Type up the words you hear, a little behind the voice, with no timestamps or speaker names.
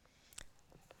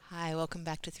Hi, welcome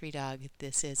back to Three Dog.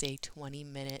 This is a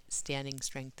 20-minute standing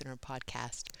strengthener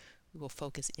podcast. We will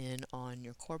focus in on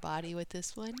your core body with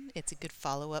this one. It's a good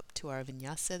follow-up to our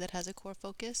vinyasa that has a core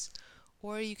focus,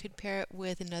 or you could pair it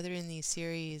with another in these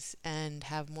series and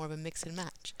have more of a mix and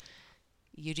match.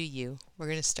 You do you. We're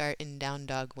going to start in down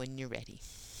dog when you're ready.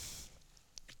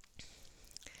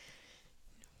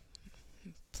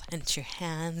 Plant your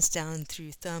hands down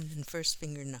through thumb and first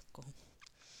finger knuckle.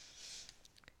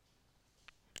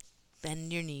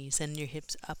 Bend your knees, send your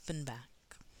hips up and back.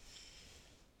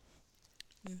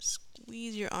 And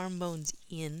squeeze your arm bones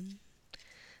in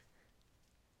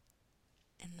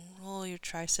and roll your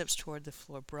triceps toward the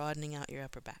floor, broadening out your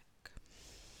upper back.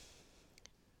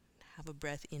 Have a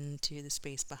breath into the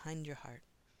space behind your heart.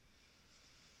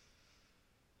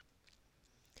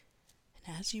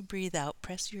 And as you breathe out,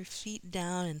 press your feet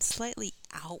down and slightly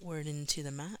outward into the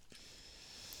mat.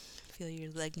 Feel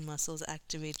your leg muscles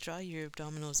activate. Draw your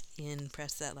abdominals in.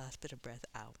 Press that last bit of breath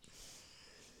out.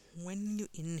 When you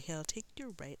inhale, take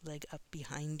your right leg up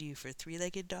behind you for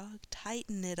three-legged dog.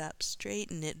 Tighten it up,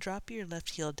 straighten it. Drop your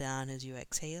left heel down as you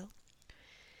exhale.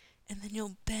 And then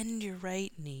you'll bend your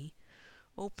right knee,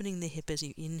 opening the hip as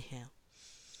you inhale.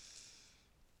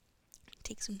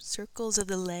 Take some circles of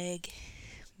the leg,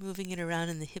 moving it around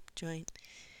in the hip joint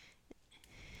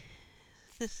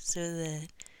so that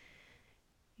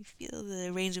you feel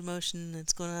the range of motion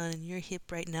that's going on in your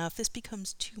hip right now. If this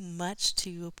becomes too much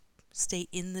to stay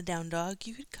in the down dog,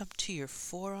 you could come to your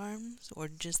forearms or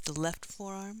just the left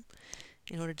forearm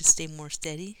in order to stay more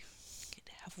steady.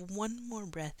 Have one more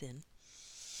breath in.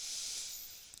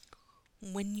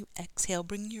 When you exhale,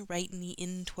 bring your right knee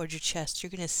in towards your chest. You're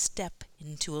going to step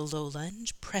into a low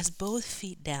lunge. Press both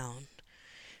feet down.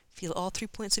 Feel all 3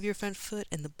 points of your front foot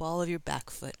and the ball of your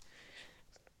back foot.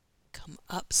 Come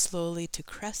up slowly to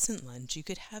crescent lunge. You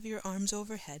could have your arms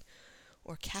overhead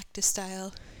or cactus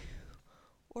style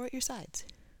or at your sides.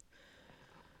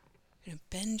 You're going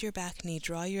to bend your back knee,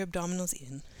 draw your abdominals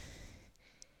in.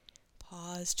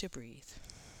 Pause to breathe.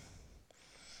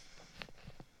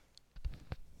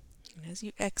 And as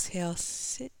you exhale,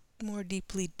 sit more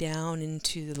deeply down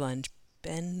into the lunge.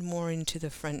 Bend more into the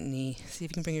front knee. See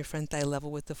if you can bring your front thigh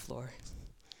level with the floor.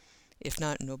 If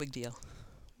not, no big deal.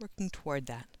 Working toward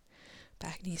that.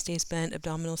 Back knee stays bent,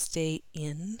 abdominals stay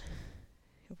in.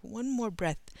 Have one more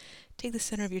breath. Take the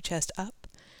center of your chest up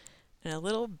and a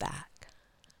little back.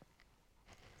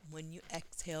 When you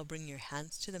exhale, bring your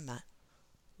hands to the mat.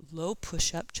 Low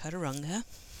push-up, chaturanga.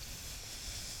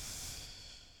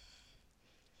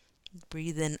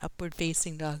 Breathe in, upward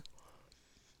facing dog.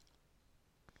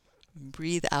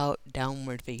 Breathe out,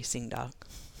 downward facing dog.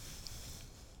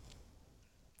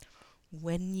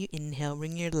 When you inhale,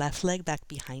 bring your left leg back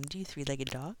behind you, three-legged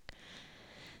dog.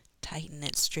 Tighten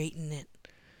it, straighten it.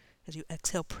 As you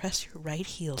exhale, press your right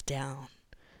heel down.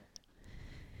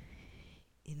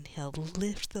 Inhale,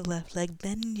 lift the left leg,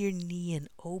 bend your knee and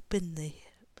open the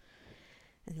hip.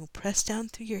 And you'll press down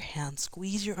through your hands,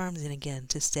 squeeze your arms in again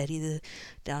to steady the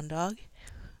down dog.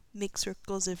 Make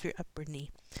circles of your upper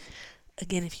knee.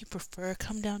 Again, if you prefer,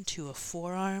 come down to a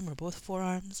forearm or both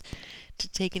forearms to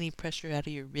take any pressure out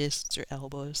of your wrists or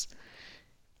elbows.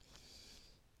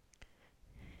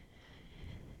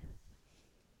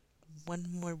 One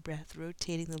more breath,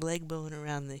 rotating the leg bone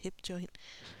around the hip joint.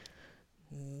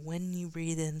 When you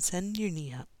breathe in, send your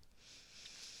knee up.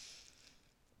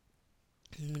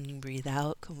 And when you breathe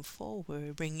out, come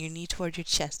forward. Bring your knee towards your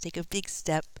chest. Take a big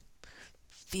step.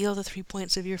 Feel the 3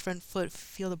 points of your front foot.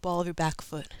 Feel the ball of your back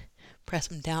foot. Press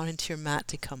them down into your mat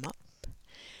to come up.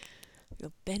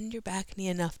 You'll bend your back knee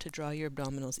enough to draw your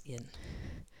abdominals in.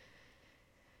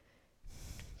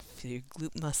 Feel your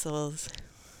glute muscles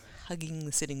hugging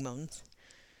the sitting bones.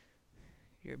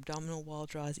 Your abdominal wall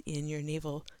draws in your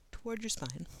navel toward your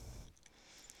spine.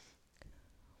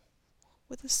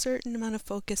 With a certain amount of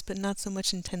focus, but not so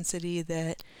much intensity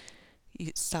that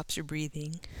it stops your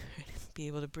breathing. Be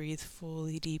able to breathe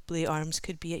fully, deeply. Arms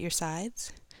could be at your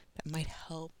sides. That might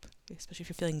help, especially if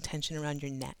you're feeling tension around your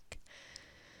neck.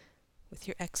 With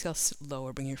your exhale, sit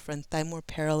lower. Bring your front thigh more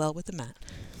parallel with the mat.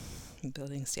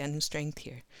 Building standing strength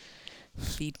here.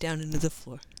 Feet down into the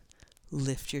floor.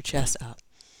 Lift your chest up.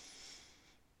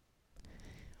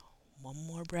 One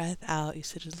more breath out. You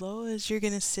sit as low as you're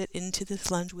going to sit into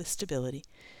this lunge with stability.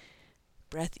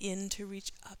 Breath in to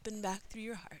reach up and back through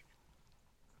your heart.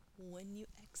 When you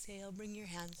exhale, bring your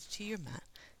hands to your mat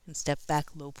and step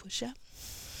back, low push-up.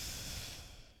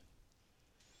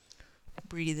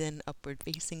 Breathe in, upward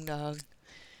facing dog.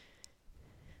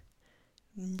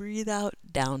 Breathe out,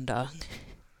 down dog.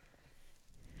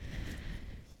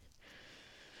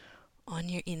 On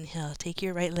your inhale, take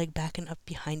your right leg back and up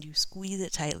behind you. Squeeze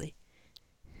it tightly.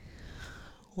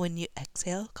 When you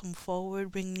exhale, come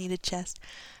forward, bring knee to chest.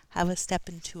 Have a step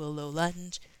into a low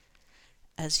lunge.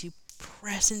 As you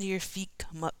press into your feet,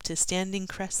 come up to standing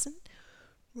crescent.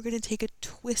 We're going to take a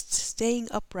twist, staying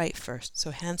upright first.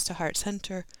 So hands to heart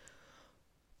center.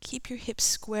 Keep your hips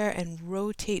square and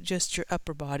rotate just your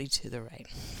upper body to the right.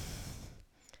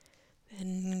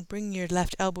 Then bring your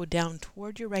left elbow down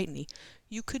toward your right knee.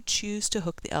 You could choose to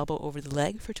hook the elbow over the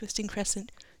leg for twisting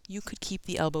crescent. You could keep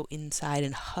the elbow inside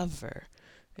and hover.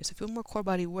 So if you want more core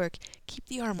body work, keep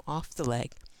the arm off the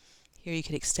leg. Here you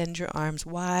could extend your arms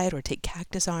wide or take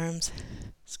cactus arms.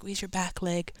 Squeeze your back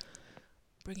leg.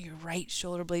 Bring your right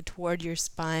shoulder blade toward your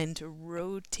spine to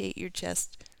rotate your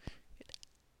chest.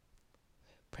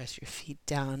 Press your feet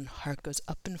down. Heart goes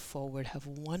up and forward. Have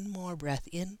one more breath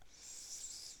in.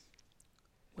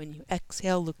 When you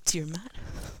exhale, look to your mat.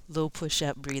 Low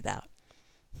push-up, breathe out.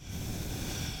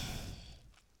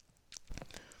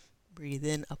 Breathe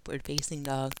in, upward facing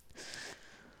dog.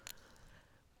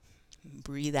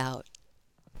 Breathe out,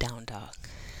 down dog.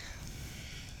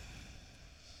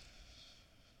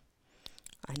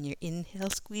 On your inhale,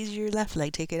 squeeze your left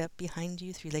leg, take it up behind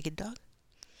you, three-legged dog.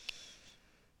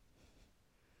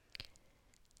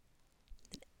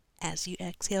 As you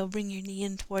exhale, bring your knee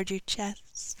in toward your chest.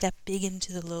 Step big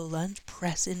into the low lunge.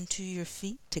 Press into your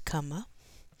feet to come up.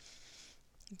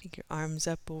 Take your arms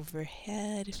up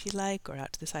overhead if you like, or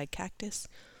out to the side cactus.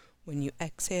 When you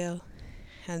exhale,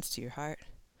 hands to your heart.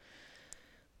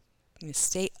 You're going to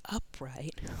stay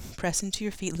upright. Press into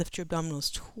your feet, lift your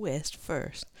abdominals, twist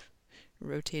first,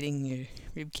 rotating your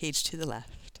rib cage to the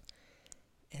left.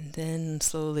 And then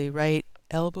slowly right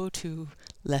elbow to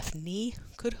left knee.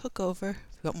 Could hook over.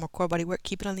 If you want more core body work,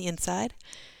 keep it on the inside.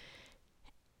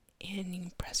 And you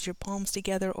can press your palms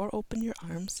together or open your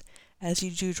arms. As you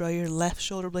do, draw your left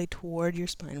shoulder blade toward your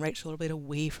spine, right shoulder blade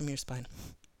away from your spine.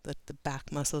 Let the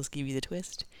back muscles give you the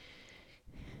twist.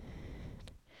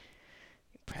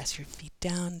 Press your feet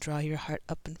down, draw your heart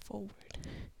up and forward.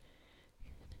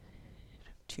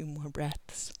 2 more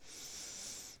breaths.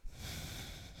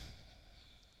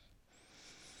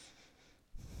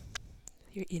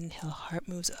 Your inhale, heart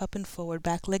moves up and forward,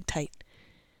 back leg tight.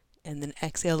 And then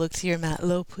exhale, look to your mat,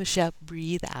 low push up,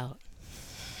 breathe out.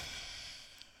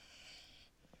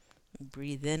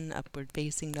 Breathe in, upward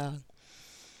facing dog.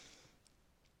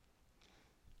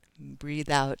 Breathe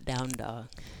out, down dog.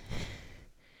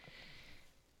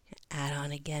 Add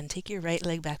on again. Take your right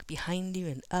leg back behind you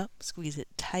and up. Squeeze it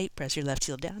tight. Press your left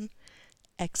heel down.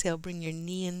 Exhale, bring your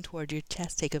knee in toward your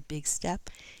chest. Take a big step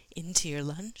into your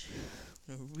lunge.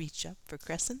 Reach up for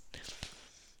crescent.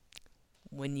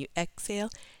 When you exhale,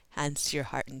 hands to your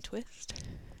heart and twist.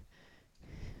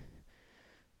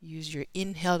 Use your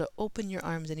inhale to open your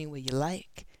arms any way you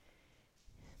like.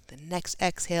 The next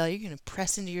exhale, you're going to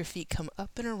press into your feet, come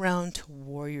up and around to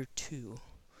Warrior Two.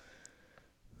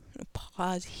 I'm going to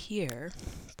pause here,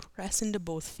 press into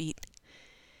both feet,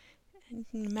 and you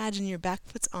can imagine your back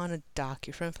foot's on a dock,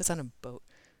 your front foot's on a boat,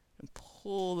 and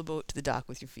pull the boat to the dock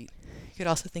with your feet. You could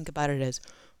also think about it as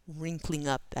wrinkling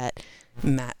up that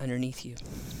mat underneath you.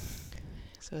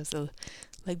 So as the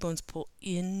leg bones pull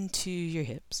into your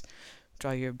hips,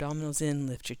 draw your abdominals in,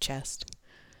 lift your chest,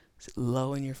 sit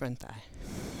low in your front thigh.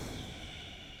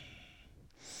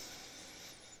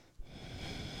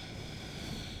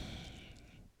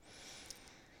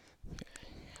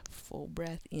 Full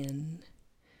breath in.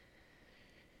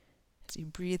 As you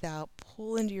breathe out,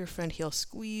 pull into your front heel,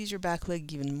 squeeze your back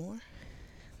leg even more.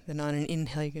 Then on an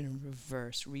inhale, you're going to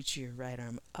reverse, reach your right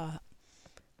arm up,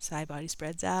 side body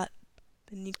spreads out,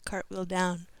 then you cartwheel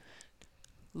down,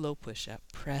 low push up,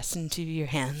 press into your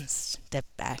hands, step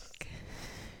back.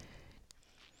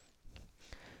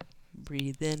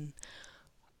 Breathe in,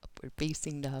 upward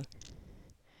facing dog.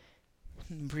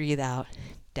 Breathe out,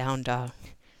 down dog.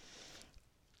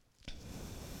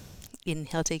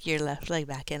 Inhale, take your left leg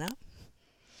back and up.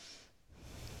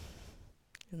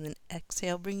 And then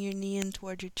exhale, bring your knee in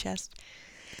toward your chest.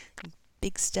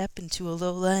 Big step into a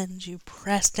low lunge. You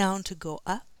press down to go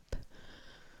up.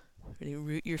 Really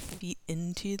root your feet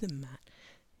into the mat.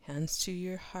 Hands to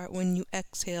your heart. When you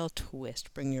exhale,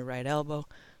 twist. Bring your right elbow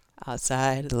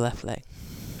outside the left leg.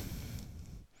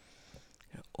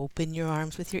 Open your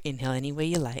arms with your inhale any way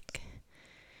you like.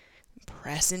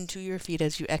 Press into your feet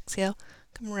as you exhale.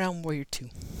 Come around Warrior Two.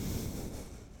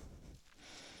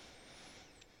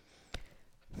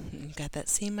 You've got that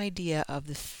same idea of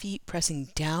the feet pressing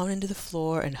down into the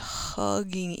floor and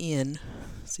hugging in.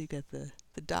 So you've got the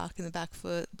dock in the back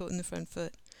foot, boat in the front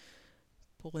foot,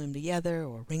 pulling them together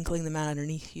or wrinkling them out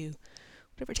underneath you.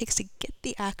 whatever it takes to get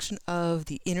the action of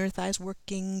the inner thighs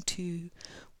working to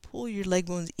pull your leg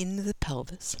bones into the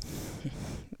pelvis.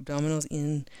 Abdominals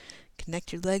in.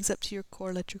 Connect your legs up to your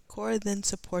core. Let your core then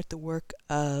support the work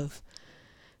of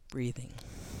breathing.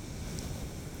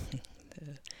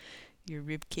 Your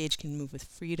rib cage can move with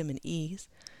freedom and ease.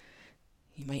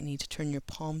 You might need to turn your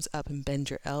palms up and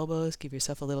bend your elbows. Give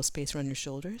yourself a little space around your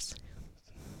shoulders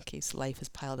in case life is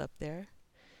piled up there.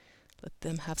 Let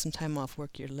them have some time off.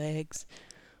 Work your legs,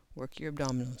 work your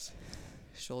abdominals.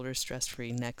 Shoulders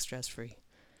stress-free, neck stress-free.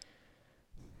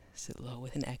 Sit low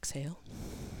with an exhale.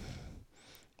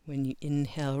 When you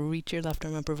inhale, reach your left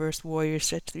arm up, reverse warrior,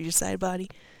 stretch through your side body.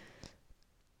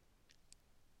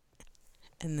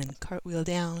 And then cartwheel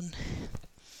down.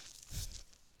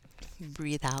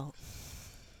 Breathe out.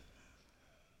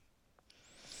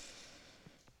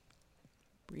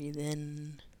 Breathe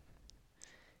in.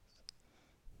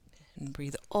 And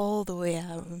breathe all the way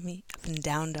out with me. Up and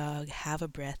down dog. Have a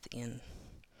breath in.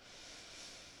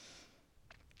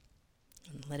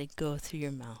 And let it go through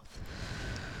your mouth.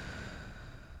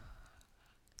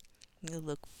 You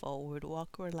look forward,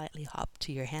 walk or lightly hop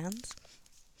to your hands.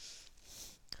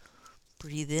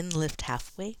 Breathe in, lift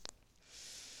halfway.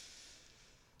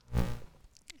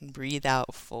 And breathe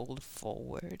out, fold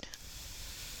forward.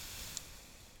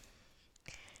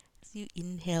 As you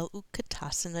inhale,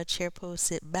 Utkatasana, chair pose,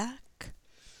 sit back.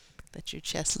 Let your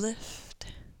chest lift.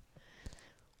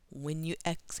 When you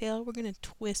exhale, we're going to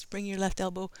twist. Bring your left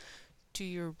elbow to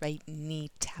your right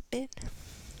knee. Tap it.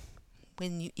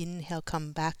 When you inhale,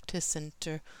 come back to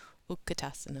center,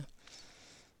 Utkatasana.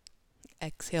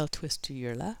 Exhale, twist to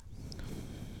your left.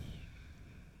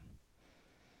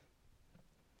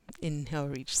 Inhale,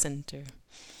 reach center.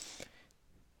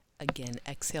 Again,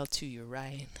 exhale to your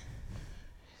right.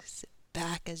 Sit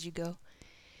back as you go.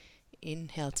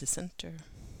 Inhale to center.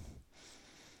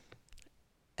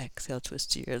 Exhale,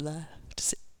 twist to your left.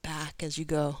 Sit back as you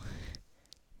go.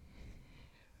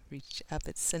 Reach up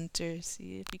at center.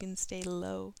 See if you can stay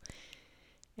low.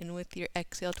 And with your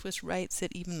exhale, twist right,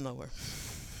 sit even lower.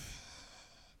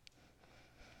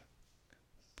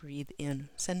 Breathe in,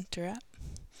 center up.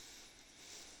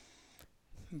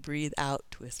 Breathe out,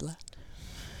 twist left.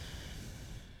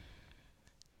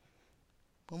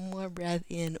 One more breath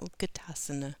in,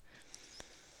 Utkatasana.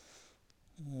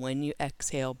 When you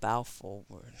exhale, bow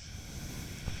forward.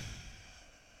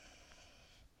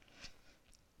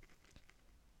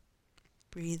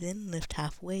 Breathe in, lift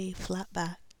halfway, flat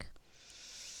back.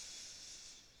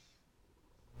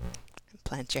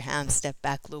 Plant your hands, step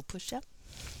back, low push-up.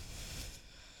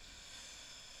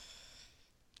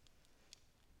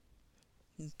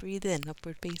 And breathe in,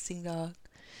 upward facing dog.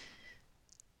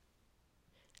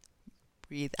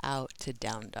 Breathe out to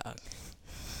down dog.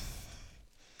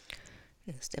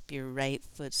 And step your right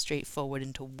foot straight forward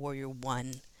into warrior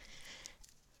one.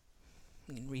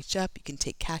 You can reach up, you can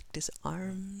take cactus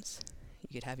arms.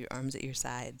 You could have your arms at your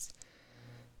sides.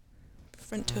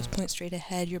 Front toes point straight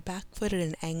ahead, your back foot at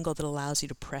an angle that allows you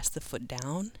to press the foot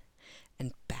down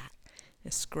and back.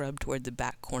 And scrub toward the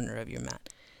back corner of your mat.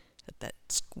 Let that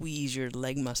squeeze your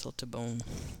leg muscle to bone.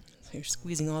 So you're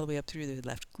squeezing all the way up through the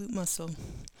left glute muscle,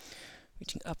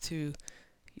 reaching up through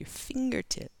your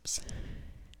fingertips.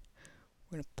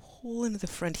 We're going to pull into the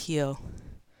front heel.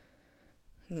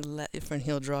 And let your front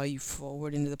heel draw you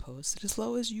forward into the pose. Sit as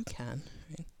low as you can.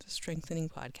 Right? It's a strengthening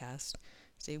podcast.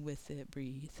 Stay with it,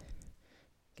 breathe,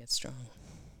 get strong.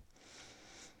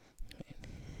 Right?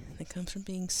 And it comes from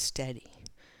being steady.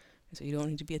 So you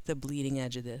don't need to be at the bleeding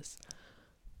edge of this.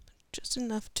 Just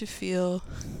enough to feel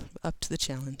up to the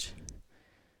challenge.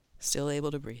 Still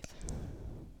able to breathe.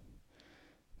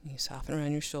 You soften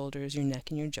around your shoulders, your neck,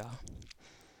 and your jaw.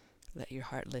 Let your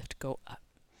heart lift, go up.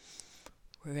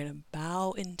 We're going to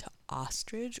bow into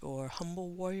ostrich or humble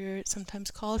warrior, it's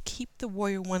sometimes called. Keep the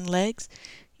warrior one legs.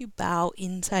 You bow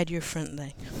inside your front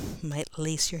leg. You might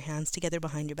lace your hands together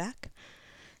behind your back.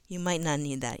 You might not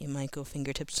need that. You might go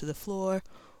fingertips to the floor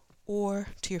or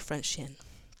to your front shin.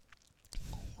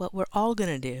 What we're all going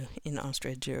to do in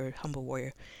ostrich or humble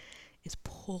warrior is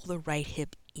pull the right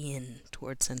hip in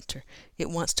towards center.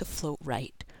 It wants to float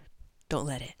right. Don't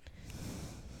let it.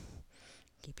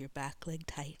 Keep your back leg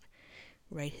tight.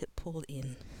 Right hip pulled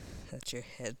in. Let your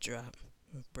head drop.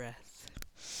 Breath.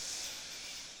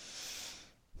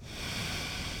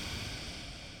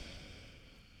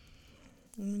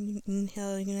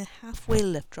 Inhale, you're going to halfway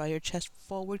lift. Draw your chest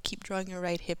forward. Keep drawing your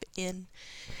right hip in.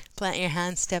 Plant your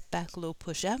hands, step back, low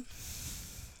push up.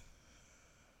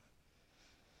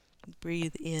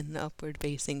 Breathe in, upward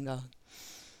facing dog.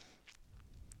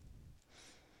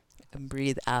 And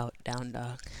breathe out, down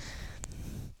dog.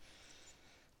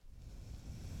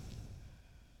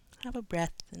 Have a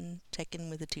breath and check in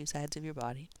with the two sides of your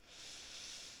body.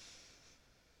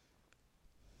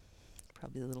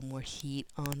 Probably a little more heat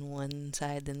on one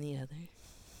side than the other.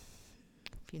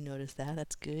 If you notice that,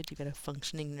 that's good. You've got a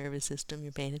functioning nervous system.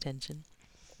 You're paying attention.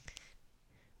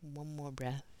 One more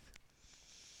breath.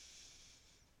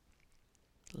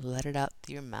 Let it out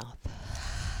through your mouth.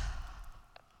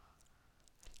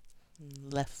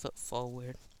 Left foot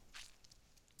forward.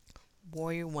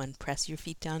 Warrior one. Press your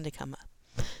feet down to come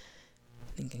up.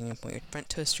 Thinking you point your front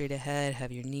toe straight ahead.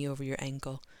 Have your knee over your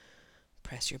ankle.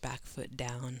 Press your back foot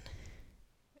down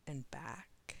and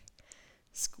back.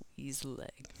 Squeeze the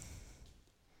leg.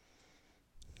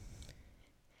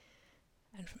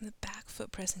 And from the back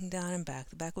foot pressing down and back,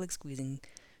 the back leg squeezing.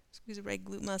 Squeeze the right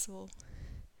glute muscle.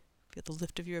 Feel the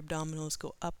lift of your abdominals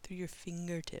go up through your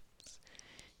fingertips.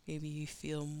 Maybe you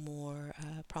feel more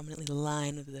prominently the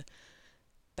line of the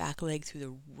back leg through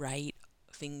the right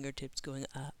fingertips going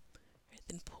up. Right,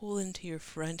 then pull into your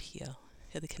front heel.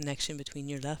 Feel the connection between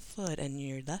your left foot and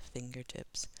your left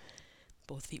fingertips.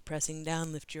 Both feet pressing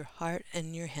down, lift your heart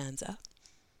and your hands up.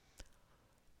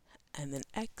 And then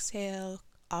exhale,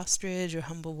 ostrich or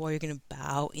humble warrior. You're going to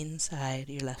bow inside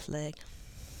your left leg.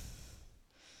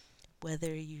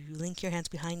 Whether you link your hands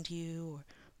behind you or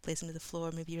place them to the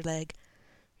floor, maybe your leg,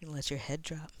 you're going to let your head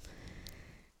drop.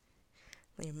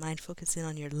 Let your mind focus in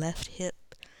on your left hip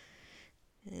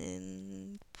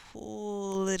and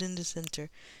pull it into center.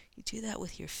 You do that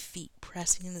with your feet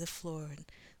pressing into the floor, and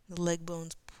the leg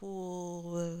bones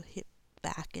pull the hip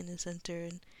back into center,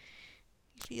 and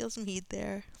you feel some heat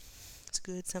there. It's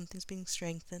good, something's being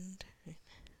strengthened. Right?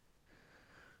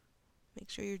 Make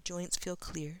sure your joints feel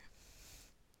clear.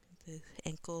 The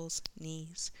ankles,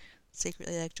 knees, sacral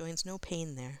iliac joints, no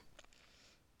pain there.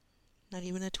 Not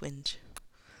even a twinge.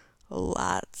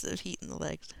 Lots of heat in the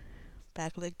legs.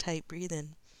 Back leg tight, breathe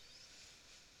in.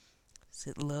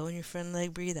 Sit low in your front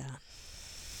leg, breathe out.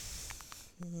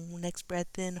 Next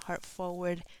breath in, heart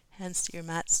forward, hands to your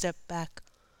mat, step back,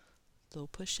 low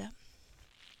push-up.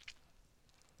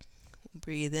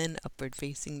 Breathe in, upward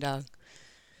facing dog.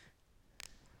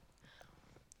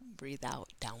 Breathe out,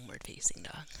 downward facing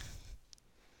dog.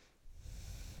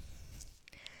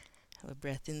 Have a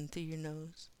breath in through your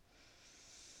nose.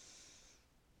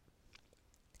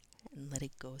 And let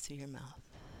it go through your mouth.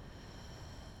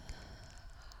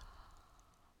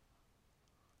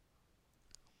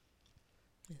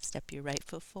 And step your right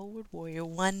foot forward, warrior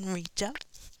one, reach up.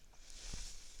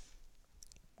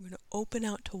 We're going to open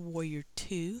out to warrior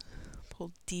two.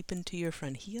 Pull deep into your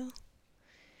front heel.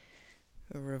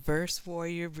 A reverse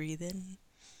warrior, breathe in.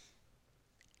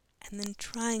 And then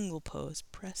triangle pose.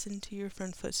 Press into your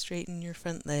front foot, straighten your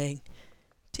front leg.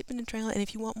 Tip into triangle, and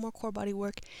if you want more core body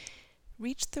work,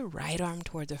 reach the right arm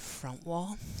toward the front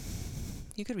wall.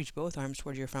 You could reach both arms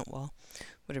toward your front wall,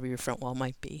 whatever your front wall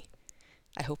might be.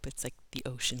 I hope it's like the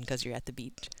ocean because you're at the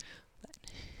beach. But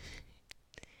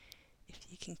if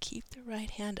you can keep the right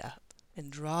hand up and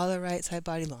draw the right side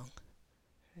body long,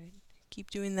 right?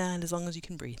 Keep doing that as long as you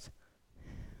can breathe.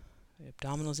 Right,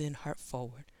 abdominals in, heart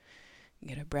forward.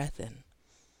 Get a breath in.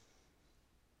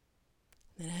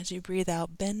 Then as you breathe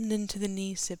out, bend into the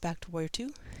knees, sit back to warrior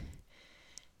two.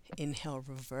 Inhale,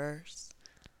 reverse.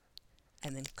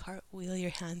 And then cartwheel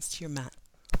your hands to your mat.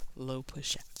 Low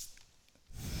push-up.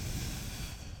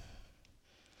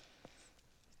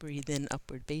 Breathe in,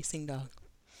 upward facing dog.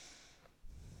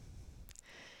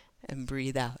 And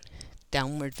breathe out,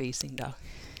 downward facing dog.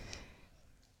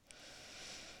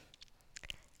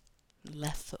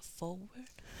 Left foot forward.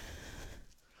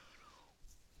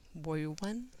 Warrior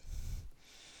one.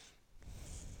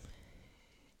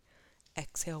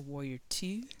 Exhale, warrior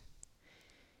two.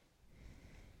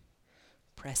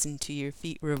 Press into your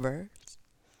feet, reverse.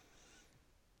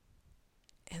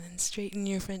 And then straighten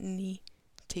your front knee,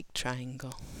 take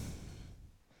triangle.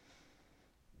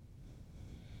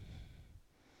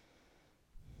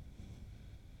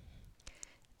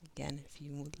 Again, if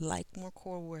you would like more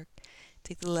core work,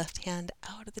 take the left hand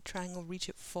out of the triangle, reach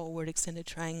it forward, extended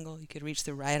triangle. You could reach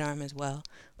the right arm as well,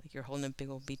 like you're holding a big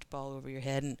old beach ball over your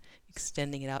head and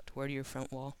extending it out toward your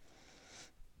front wall,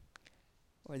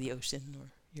 or the ocean, or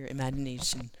your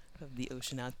imagination of the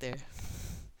ocean out there.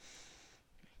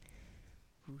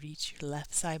 Reach your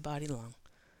left side body long.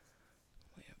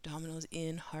 Your abdominals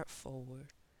in, heart forward.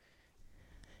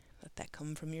 Let that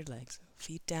come from your legs.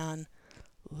 Feet down,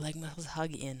 leg muscles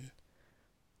hug in.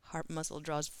 Heart muscle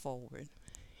draws forward.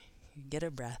 You get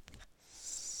a breath.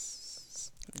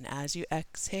 And as you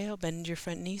exhale, bend your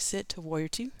front knee, sit to warrior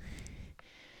two.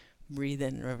 Breathe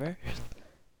in, reverse.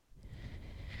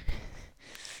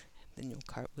 Then you'll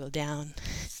cartwheel down.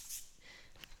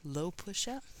 low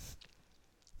push-up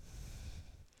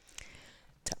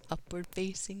to upward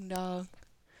facing dog,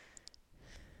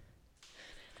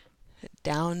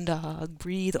 down dog.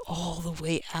 Breathe all the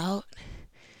way out.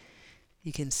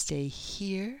 You can stay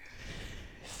here,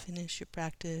 finish your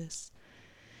practice.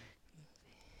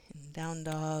 In down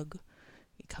dog,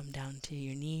 you come down to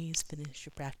your knees, finish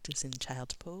your practice in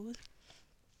child's pose.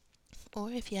 Or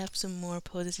if you have some more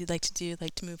poses you'd like to do,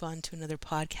 like to move on to another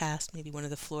podcast, maybe one of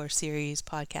the floor series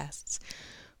podcasts,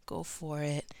 go for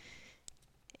it.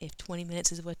 If 20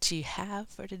 minutes is what you have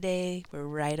for today, we're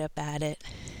right up at it.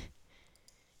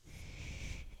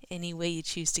 Any way you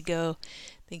choose to go,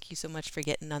 thank you so much for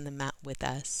getting on the mat with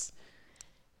us.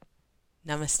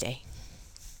 Namaste.